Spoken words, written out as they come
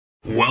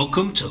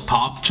Welcome to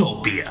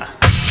Poptopia.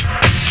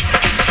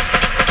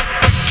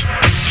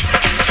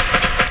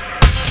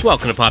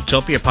 Welcome to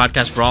Poptopia, a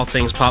podcast for all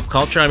things pop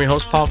culture. I'm your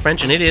host, Paul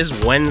French, and it is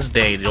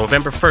Wednesday,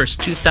 November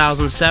 1st,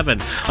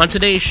 2007. On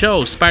today's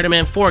show,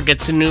 Spider-Man 4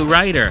 gets a new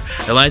writer.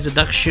 Eliza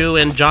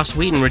Dushku and Joss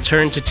Whedon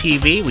return to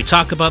TV. We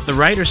talk about the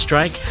writer's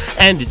strike,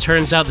 and it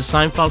turns out that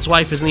Seinfeld's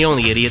wife isn't the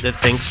only idiot that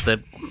thinks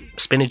that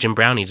spinach and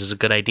brownies is a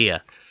good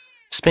idea.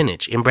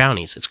 Spinach in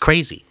brownies. It's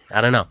crazy.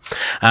 I don't know.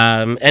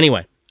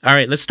 Anyway. All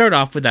right, let's start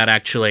off with that,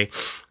 actually.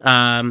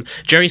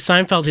 Jerry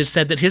Seinfeld has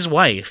said that his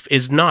wife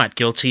is not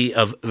guilty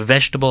of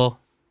vegetable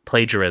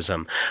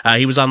plagiarism.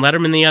 He was on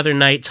Letterman the other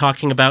night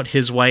talking about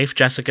his wife,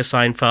 Jessica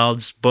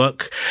Seinfeld's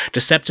book,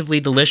 Deceptively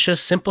Delicious,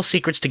 Simple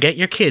Secrets to Get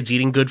Your Kids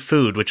Eating Good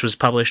Food, which was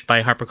published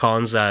by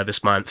HarperCollins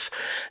this month.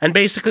 And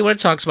basically what it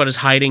talks about is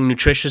hiding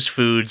nutritious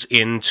foods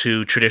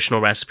into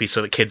traditional recipes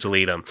so that kids will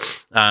eat them.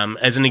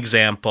 As an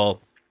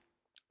example,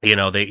 you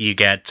know, you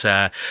get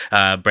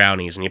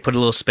brownies, and you put a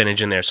little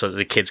spinach in there so that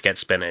the kids get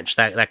spinach.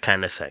 That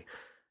kind of thing.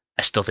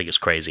 I still think it's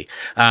crazy.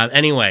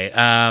 Anyway,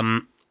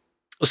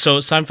 so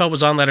Seinfeld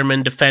was on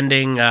Letterman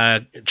defending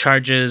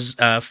charges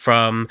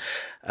from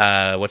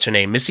what's her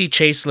name, Missy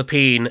Chase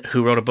Lapine,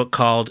 who wrote a book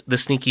called The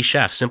Sneaky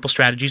Chef: Simple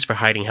Strategies for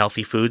Hiding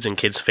Healthy Foods in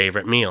Kids'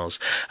 Favorite Meals,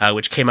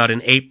 which came out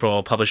in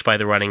April, published by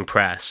the Running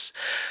Press.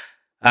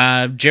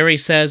 Jerry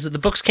says that the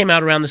books came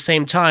out around the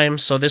same time,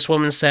 so this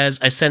woman says,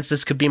 I sense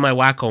this could be my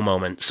wacko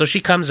moment. So she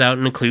comes out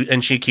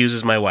and she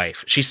accuses my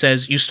wife. She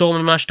says, you stole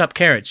my mushed up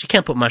carrots. You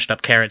can't put mushed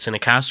up carrots in a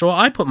casserole.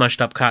 I put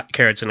mushed up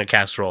carrots in a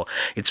casserole.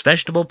 It's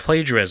vegetable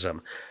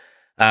plagiarism.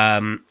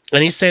 And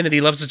he's saying that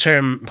he loves the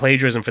term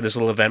plagiarism for this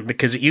little event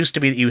because it used to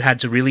be that you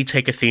had to really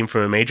take a theme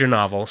from a major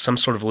novel, some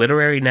sort of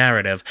literary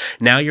narrative.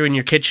 Now you're in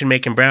your kitchen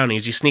making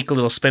brownies, you sneak a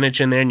little spinach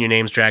in there and your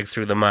name's dragged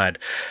through the mud.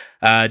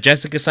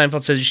 Jessica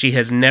Seinfeld says she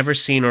has never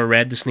seen or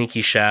read The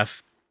Sneaky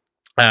Chef.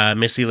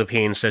 Missy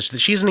Lapine says that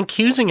she isn't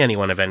accusing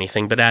anyone of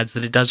anything, but adds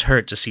that it does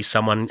hurt to see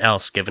someone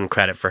else given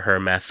credit for her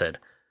method.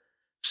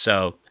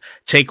 So,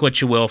 take what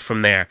you will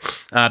from there.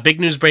 Big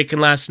news breaking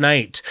last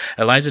night.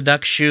 Eliza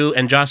Dushku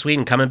and Joss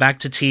Whedon coming back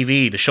to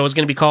TV. The show is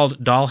going to be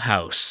called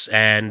Dollhouse,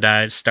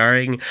 and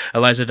starring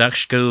Eliza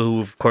Dushku, who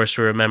of course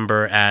we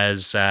remember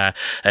as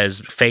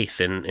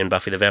Faith in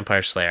Buffy the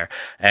Vampire Slayer,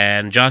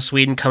 and Joss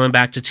Whedon coming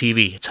back to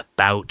TV. It's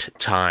about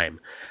time.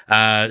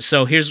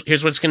 So here's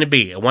what it's going to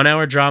be. A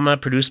 1-hour drama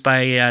produced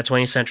by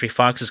 20th Century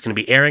Fox is going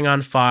to be airing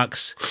on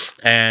Fox,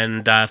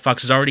 and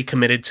Fox is already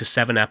committed to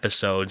 7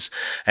 episodes,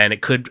 and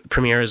it could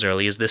premiere as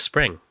early as this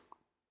spring.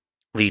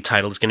 The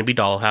title is going to be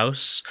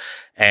Dollhouse,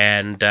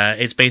 and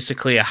it's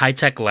basically a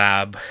high-tech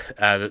lab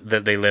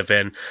that they live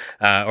in,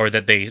 or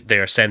that they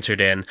are centered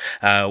in,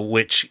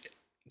 which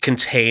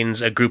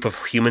contains a group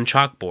of human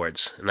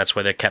chalkboards, and that's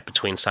where they're kept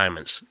between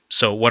assignments.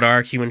 So what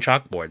are human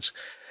chalkboards?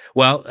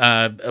 Well,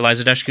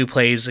 Eliza Dushku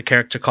plays a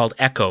character called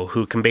Echo,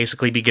 who can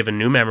basically be given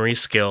new memories,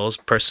 skills,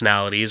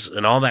 personalities,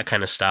 and all that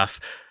kind of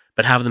stuff,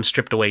 but have them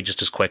stripped away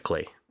just as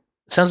quickly.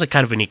 It sounds like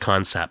kind of a neat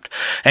concept.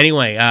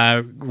 Anyway,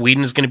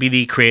 Whedon is going to be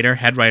the creator,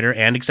 head writer,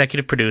 and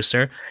executive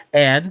producer,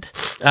 and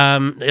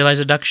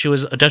Eliza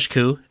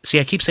Dushku. See,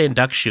 I keep saying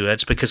Duckshoe.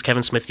 That's because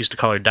Kevin Smith used to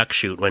call her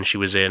Duckshoot when she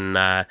was in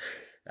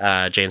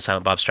Jay and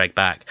Silent Bob Strike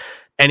Back.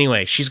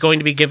 Anyway, she's going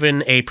to be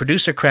given a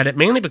producer credit,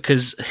 mainly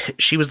because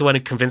she was the one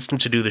who convinced him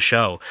to do the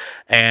show.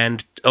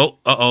 And,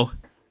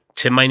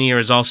 Tim Minear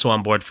is also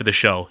on board for the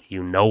show.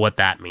 You know what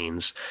that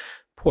means.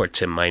 Poor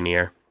Tim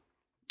Minear.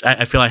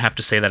 I feel I have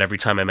to say that every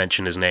time I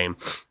mention his name.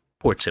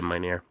 Poor Tim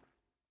Minear.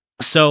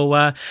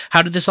 So,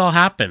 how did this all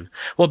happen?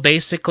 Well,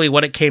 basically,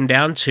 what it came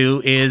down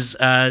to is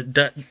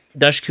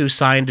Dushku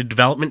signed a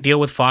development deal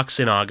with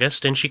Fox in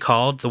August, and she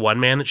called the one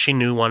man that she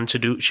knew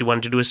she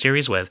wanted to do a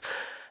series with.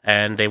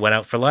 And they went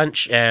out for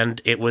lunch,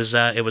 and it was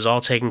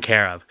all taken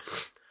care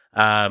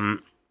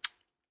of.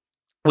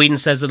 Whedon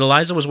says that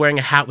Eliza was wearing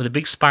a hat with a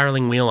big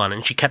spiraling wheel on it,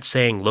 and she kept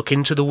saying, look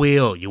into the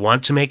wheel. You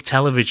want to make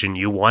television.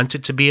 You want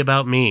it to be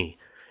about me.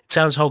 It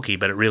sounds hokey,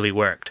 but it really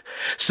worked.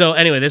 So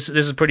anyway, this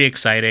is pretty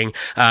exciting.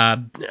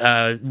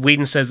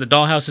 Whedon says that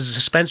Dollhouse is a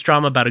suspense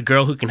drama about a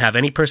girl who can have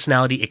any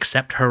personality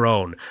except her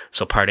own.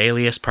 So part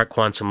Alias, part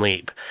Quantum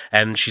Leap.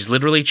 And she's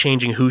literally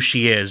changing who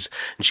she is,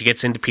 and she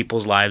gets into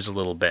people's lives a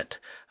little bit.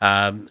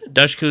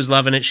 Dushku's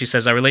loving it. She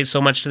says, I relate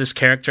so much to this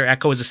character.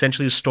 Echo is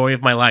essentially the story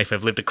of my life.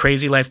 I've lived a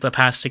crazy life for the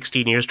past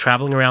 16 years,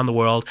 traveling around the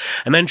world,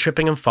 and then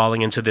tripping and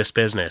falling into this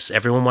business.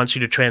 Everyone wants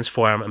you to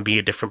transform and be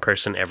a different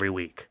person every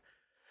week.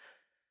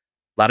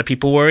 A lot of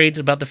people worried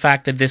about the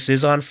fact that this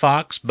is on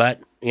Fox,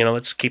 but,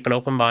 let's keep an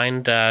open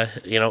mind.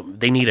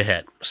 They need a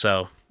hit,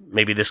 so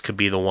maybe this could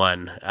be the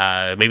one.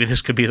 Maybe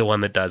this could be the one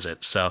that does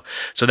it. So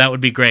that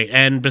would be great.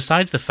 And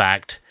besides the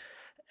fact,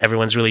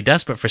 everyone's really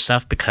desperate for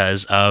stuff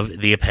because of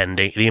the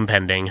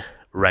impending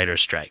writer's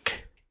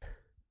strike.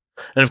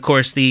 And of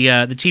course, the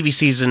TV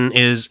season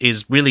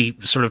is really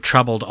sort of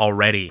troubled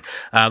already.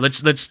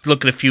 Let's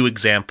look at a few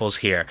examples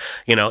here.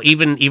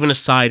 Even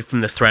aside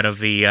from the threat of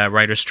the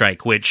writer's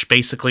strike, which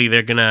basically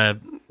they're gonna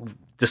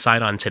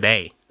decide on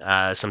today,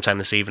 sometime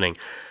this evening.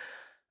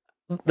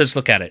 Let's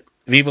look at it.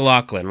 Viva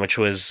Lachlan, which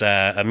was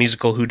a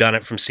musical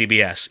whodunit from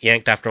CBS,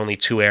 yanked after only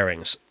 2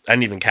 airings. I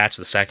didn't even catch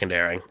the second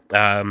airing.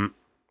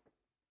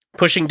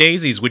 Pushing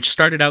Daisies, which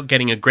started out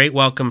getting a great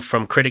welcome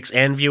from critics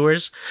and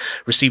viewers,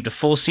 received a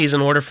full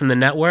season order from the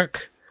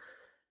network.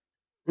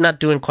 Not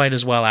doing quite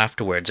as well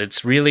afterwards.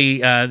 It's really,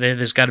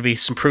 there's got to be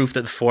some proof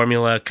that the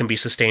formula can be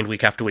sustained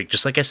week after week.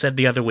 Just like I said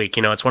the other week,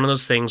 it's one of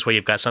those things where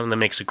you've got something that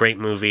makes a great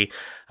movie.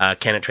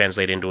 Can it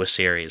translate into a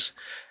series?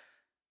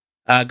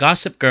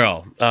 Gossip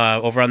Girl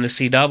over on the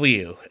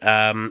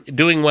CW.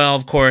 Doing well,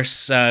 of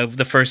course,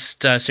 the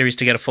first series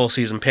to get a full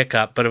season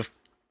pickup, but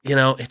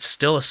it's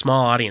still a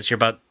small audience. You're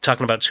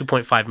talking about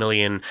 2.5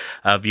 million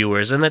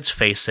viewers, and let's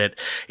face it,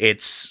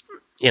 it's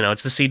the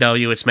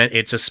CW.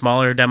 It's a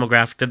smaller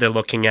demographic that they're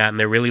looking at, and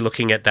they're really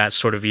looking at that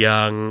sort of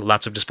young,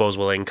 lots of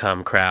disposable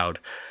income crowd.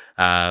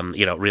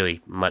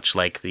 Really much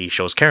like the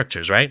show's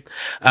characters, right?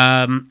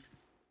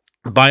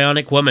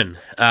 Bionic Woman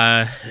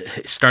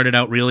started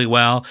out really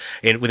well.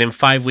 Within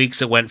 5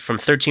 weeks, it went from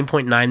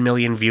 13.9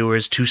 million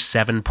viewers to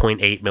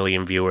 7.8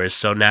 million viewers.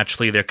 So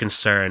naturally, they're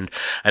concerned.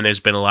 And there's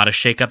been a lot of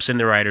shakeups in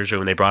the writers'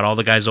 room. They brought all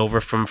the guys over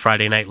from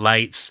Friday Night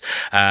Lights.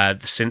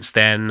 Since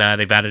then,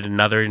 they've added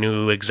another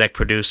new exec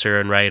producer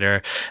and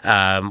writer,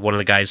 one of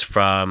the guys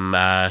from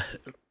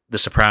The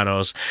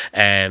Sopranos,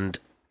 and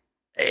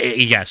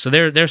so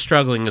they're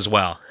struggling as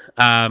well.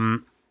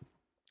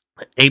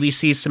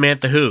 ABC's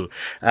Samantha Who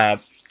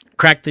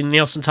cracked the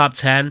Nielsen top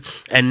 10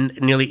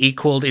 and nearly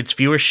equaled its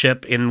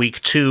viewership in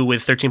week 2 with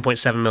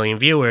 13.7 million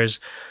viewers.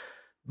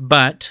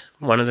 But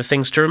one of the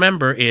things to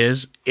remember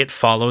is it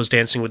follows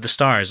Dancing with the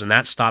Stars, and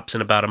that stops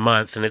in about a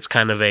month, and it's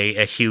kind of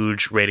a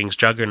huge ratings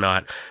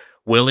juggernaut.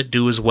 Will it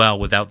do as well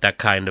without that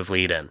kind of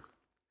lead-in?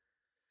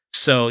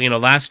 So,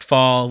 last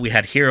fall we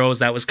had Heroes.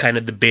 That was kind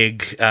of the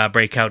big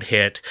breakout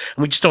hit.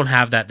 And we just don't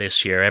have that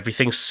this year.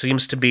 Everything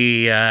seems to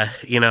be,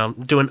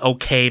 doing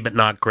okay, but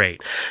not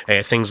great.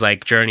 Things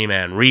like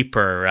Journeyman,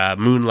 Reaper,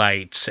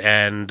 Moonlight,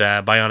 and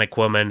Bionic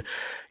Woman,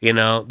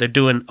 they're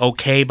doing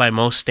okay by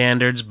most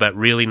standards, but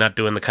really not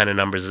doing the kind of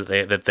numbers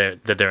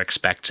that they're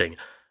expecting.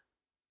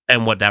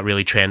 And what that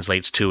really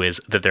translates to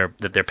is that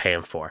they're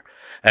paying for.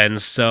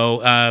 And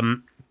so,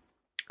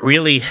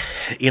 really,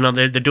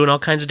 they're doing all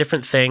kinds of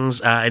different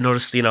things. I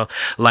noticed,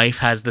 Life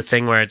has the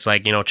thing where it's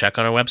like, check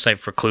on our website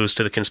for clues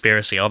to the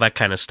conspiracy, all that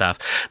kind of stuff.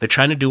 They're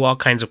trying to do all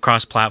kinds of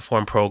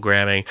cross-platform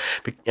programming,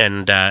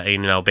 and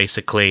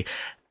basically,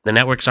 the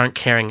networks aren't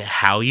caring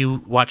how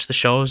you watch the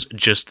shows,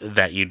 just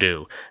that you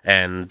do,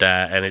 and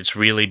it's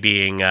really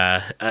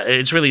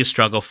it's really a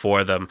struggle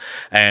for them.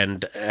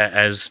 And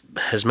as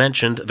has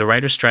mentioned, the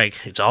writer's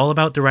strike. It's all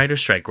about the writer's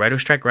strike.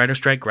 Writer's strike. Writer's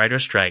strike.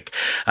 Writer's strike.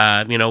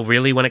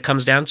 Really, when it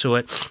comes down to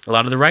it, a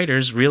lot of the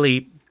writers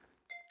really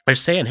are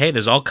saying, hey,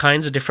 there's all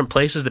kinds of different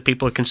places that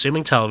people are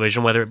consuming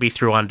television, whether it be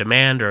through on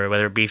demand or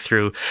whether it be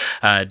through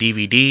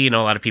DVD. A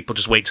lot of people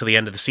just wait till the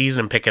end of the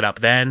season and pick it up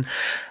then.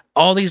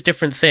 All these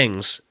different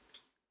things,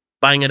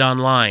 buying it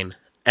online,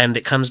 and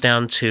it comes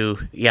down to,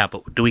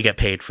 but do we get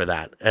paid for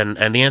that?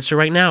 And the answer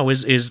right now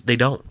is they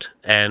don't.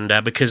 And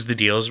because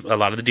a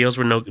lot of the deals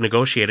were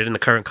negotiated, and the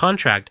current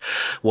contract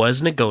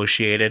was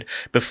negotiated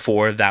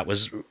before that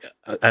was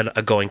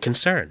a going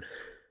concern.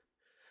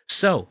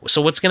 So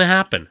what's going to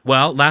happen?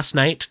 Well, last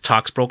night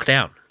talks broke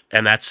down.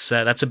 And that's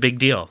a big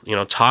deal.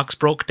 Talks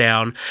broke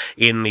down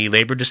in the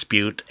labor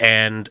dispute,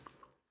 and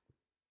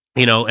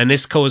and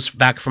this goes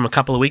back from a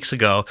couple of weeks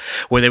ago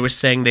where they were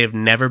saying they've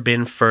never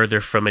been further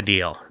from a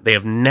deal. They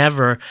have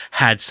never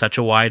had such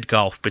a wide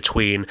gulf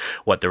between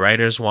what the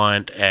writers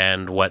want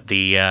and what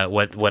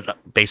what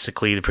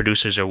basically the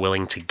producers are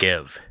willing to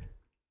give.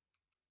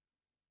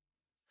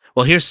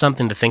 Well, here's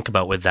something to think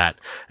about with that.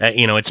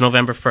 It's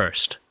November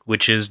 1st,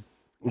 which is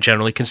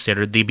generally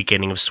considered the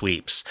beginning of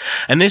sweeps.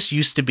 And this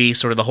used to be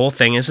sort of the whole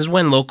thing. This is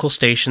when local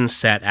stations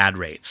set ad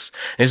rates.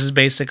 This is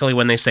basically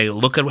when they say,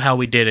 look at how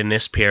we did in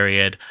this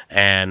period,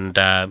 and,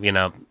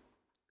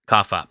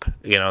 cough up.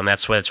 And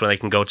that's where they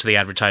can go to the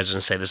advertisers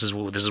and say, this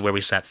is where we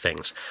set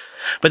things.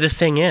 But the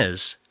thing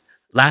is,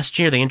 last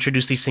year they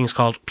introduced these things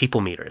called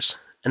people meters.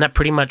 And that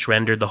pretty much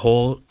rendered the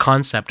whole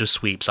concept of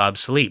sweeps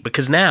obsolete,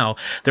 because now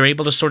they're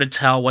able to sort of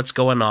tell what's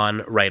going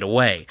on right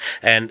away.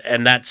 And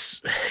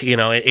that's,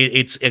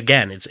 it's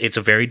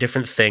a very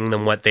different thing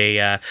than what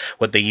they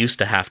used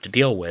to have to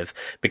deal with,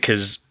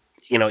 because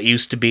it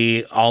used to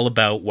be all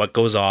about what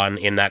goes on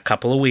in that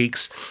couple of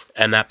weeks,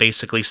 and that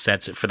basically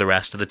sets it for the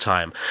rest of the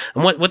time.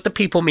 And what the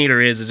people meter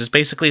is it's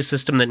basically a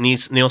system that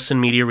Nielsen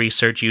Media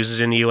Research uses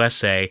in the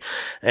USA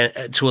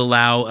to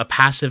allow a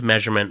passive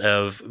measurement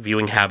of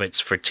viewing habits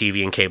for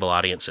TV and cable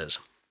audiences.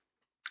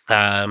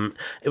 It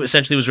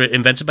essentially was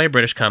invented by a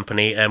British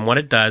company, and what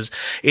it does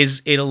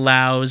is it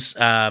allows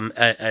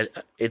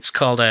it's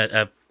called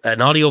an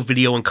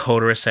audio-video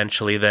encoder,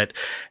 essentially, that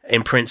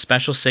imprints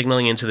special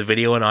signaling into the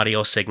video and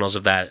audio signals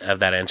of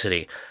that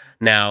entity.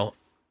 Now,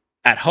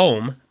 at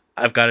home,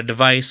 I've got a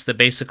device that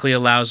basically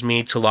allows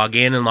me to log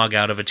in and log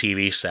out of a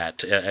TV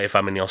set if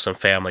I'm a Nielsen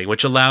family,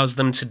 which allows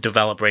them to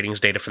develop ratings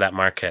data for that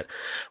market.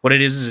 What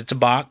it is it's a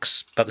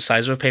box about the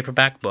size of a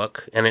paperback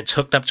book, and it's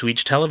hooked up to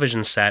each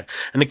television set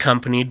and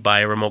accompanied by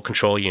a remote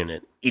control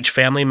unit. Each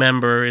family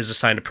member is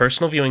assigned a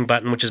personal viewing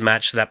button, which is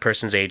matched to that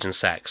person's age and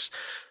sex.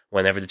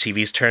 Whenever the TV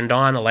is turned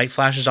on, a light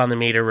flashes on the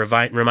meter,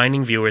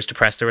 reminding viewers to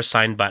press their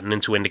assigned button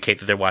and to indicate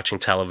that they're watching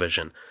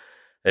television.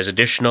 There's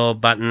additional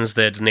buttons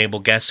that enable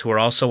guests who are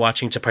also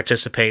watching to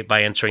participate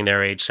by entering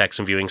their age, sex,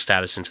 and viewing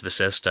status into the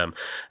system.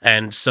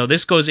 And so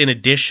this goes in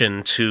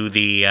addition to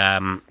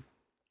the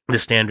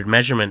standard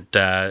measurement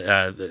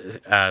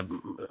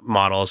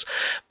models,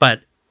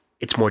 but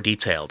it's more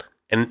detailed.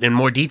 And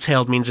more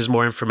detailed means there's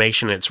more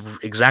information. It's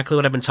exactly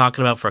what I've been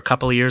talking about for a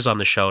couple of years on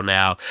the show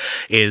now,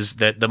 is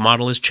that the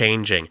model is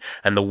changing,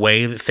 and the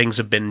way that things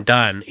have been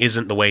done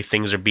isn't the way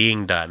things are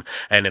being done.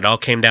 And it all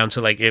came down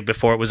to, like,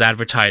 before it was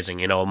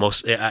advertising,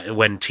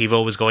 when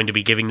TiVo was going to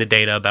be giving the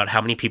data about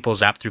how many people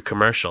zap through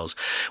commercials,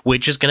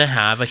 which is going to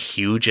have a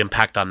huge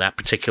impact on that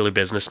particular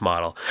business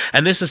model.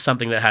 And this is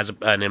something that has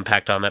an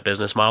impact on that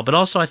business model, but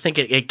also I think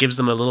it gives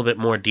them a little bit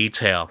more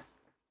detail.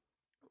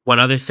 One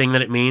other thing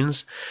that it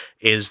means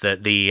is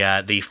that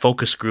the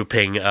focus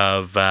grouping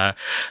of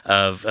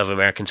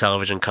American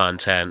television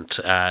content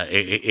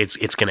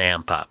it's going to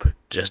amp up.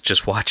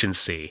 Just watch and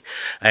see.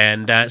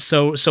 And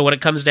so what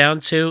it comes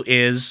down to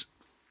is,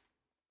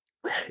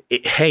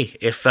 hey,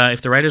 if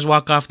the writers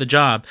walk off the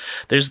job,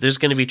 there's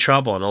going to be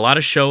trouble. And a lot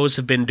of shows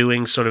have been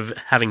doing sort of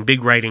having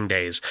big writing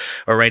days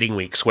or writing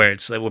weeks where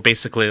it's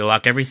basically they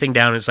lock everything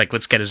down. And it's like,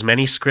 let's get as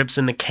many scripts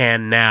in the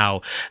can now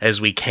as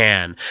we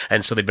can.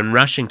 And so they've been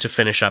rushing to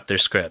finish up their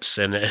scripts.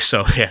 And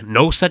so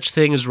no such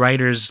thing as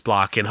writer's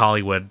block in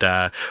Hollywood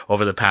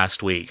over the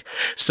past week.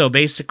 So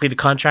basically the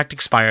contract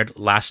expired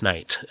last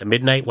night,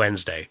 midnight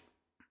Wednesday.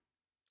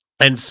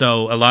 And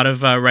so a lot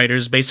of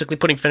writers basically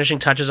putting finishing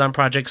touches on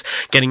projects,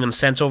 getting them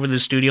sent over to the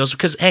studios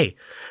because, hey,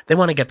 they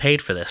want to get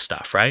paid for this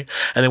stuff, right?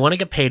 And they want to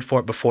get paid for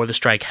it before the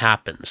strike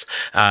happens,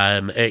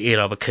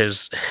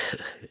 because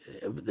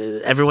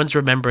everyone's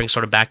remembering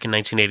sort of back in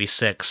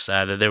 1986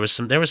 that there was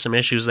some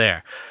issues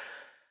there.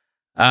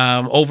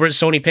 Over at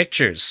Sony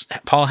Pictures,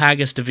 Paul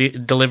Haggis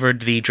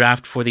delivered the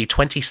draft for the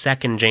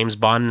 22nd James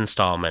Bond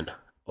installment.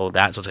 Oh,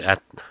 that's what's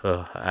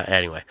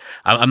anyway.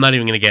 I'm not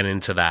even going to get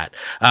into that.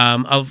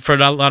 For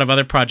a lot of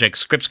other projects,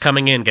 scripts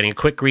coming in, getting a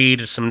quick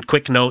read, some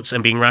quick notes,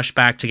 and being rushed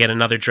back to get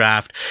another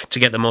draft to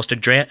get the most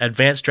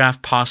advanced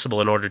draft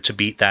possible in order to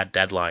beat that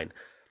deadline.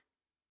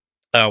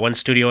 One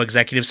studio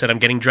executive said, I'm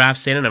getting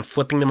drafts in and I'm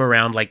flipping them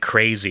around like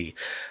crazy.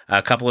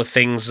 A couple of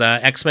things.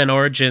 X-Men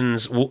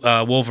Origins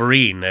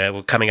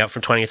Wolverine, coming out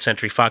from 20th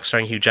Century Fox,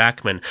 starring Hugh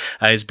Jackman,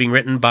 is being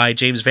written by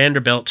James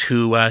Vanderbilt,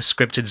 who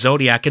scripted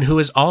Zodiac, and who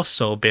has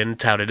also been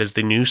touted as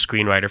the new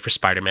screenwriter for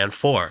Spider-Man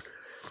 4.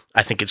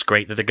 I think it's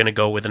great that they're going to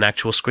go with an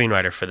actual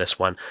screenwriter for this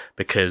one,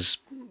 because,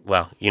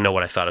 well, you know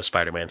what I thought of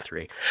Spider-Man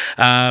 3.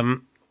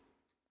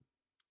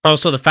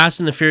 Also, the Fast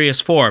and the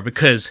Furious 4,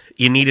 because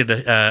you needed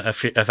a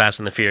Fast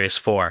and the Furious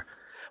 4.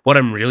 What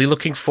I'm really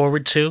looking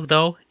forward to,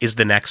 though, is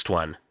the next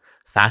one.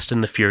 Fast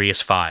and the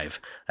Furious 5.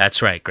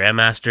 That's right,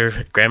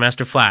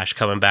 Grandmaster Flash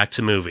coming back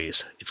to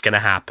movies. It's going to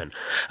happen.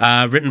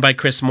 Written by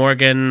Chris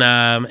Morgan,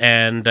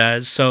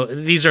 so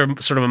these are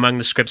sort of among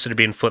the scripts that are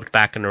being flipped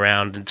back and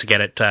around, and to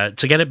get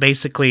it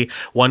basically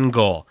one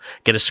goal: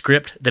 get a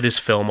script that is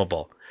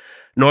filmable.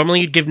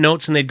 Normally you'd give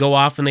notes and they'd go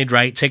off and they'd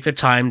write, take their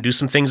time, do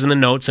some things in the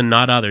notes and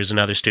not others,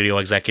 another studio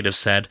executive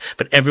said.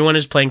 But everyone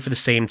is playing for the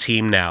same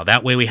team now.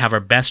 That way we have our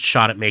best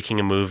shot at making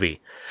a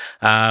movie.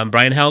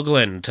 Brian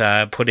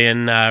Helgeland put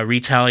in a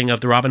retelling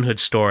of the Robin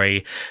Hood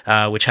story,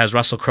 which has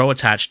Russell Crowe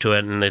attached to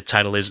it, and the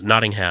title is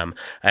Nottingham.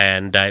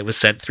 And it was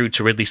sent through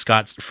to Ridley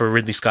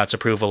Scott's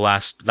approval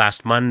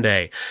last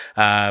Monday.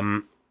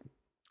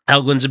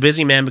 Helgeland's a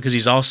busy man because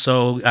he's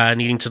also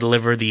needing to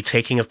deliver The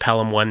Taking of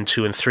Pelham 1,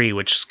 2, and 3,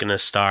 which is going to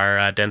star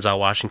Denzel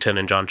Washington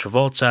and John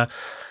Travolta.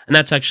 And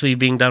that's actually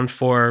being done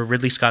for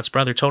Ridley Scott's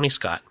brother, Tony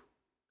Scott.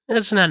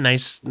 Isn't that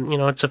nice? You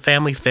know, it's a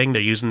family thing.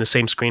 They're using the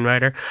same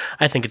screenwriter.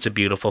 I think it's a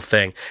beautiful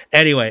thing.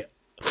 Anyway,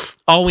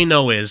 all we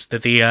know is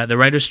that the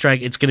writer's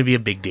strike, it's going to be a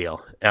big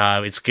deal.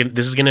 This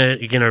is going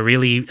to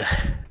really,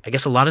 I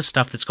guess a lot of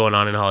stuff that's going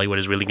on in Hollywood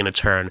is really going to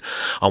turn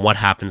on what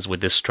happens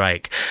with this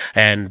strike.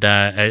 And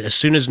as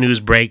soon as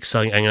news breaks,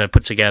 I'm going to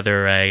put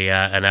together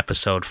an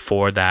episode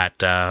for that.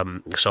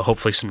 So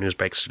hopefully some news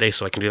breaks today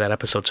so I can do that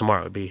episode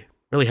tomorrow. It would be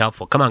really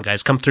helpful. Come on,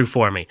 guys, come through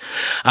for me.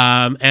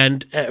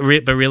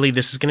 But really,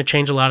 this is going to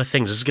change a lot of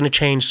things. This is going to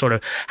change sort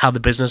of how the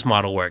business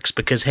model works.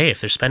 Because, hey,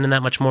 if they're spending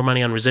that much more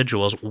money on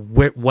residuals,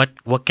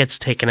 what gets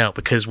taken out?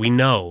 Because we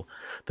know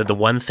that the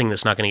one thing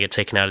that's not going to get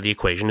taken out of the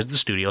equation is the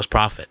studio's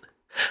profit.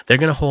 They're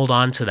going to hold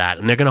on to that,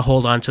 and they're going to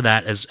hold on to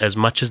that as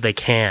much as they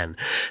can.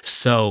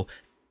 So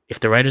if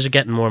the writers are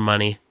getting more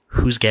money,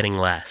 who's getting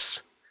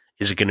less?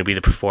 Is it going to be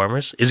the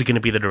performers? Is it going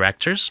to be the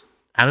directors?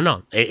 I don't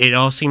know. It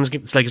all seems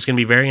like it's going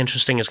to be very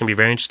interesting. It's going to be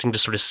very interesting to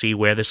sort of see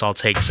where this all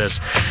takes us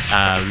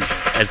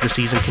as the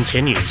season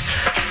continues,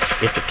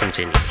 if it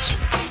continues.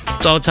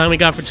 That's all the time we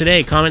got for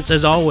today. Comments,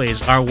 as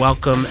always, are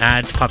welcome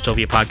at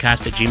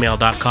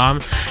poptopiapodcast@gmail.com.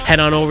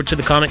 Head on over to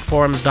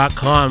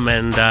thecomicforums.com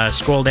and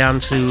scroll down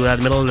to the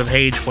middle of the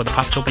page for the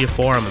Poptopia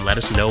forum and let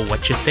us know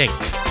what you think.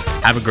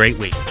 Have a great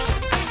week.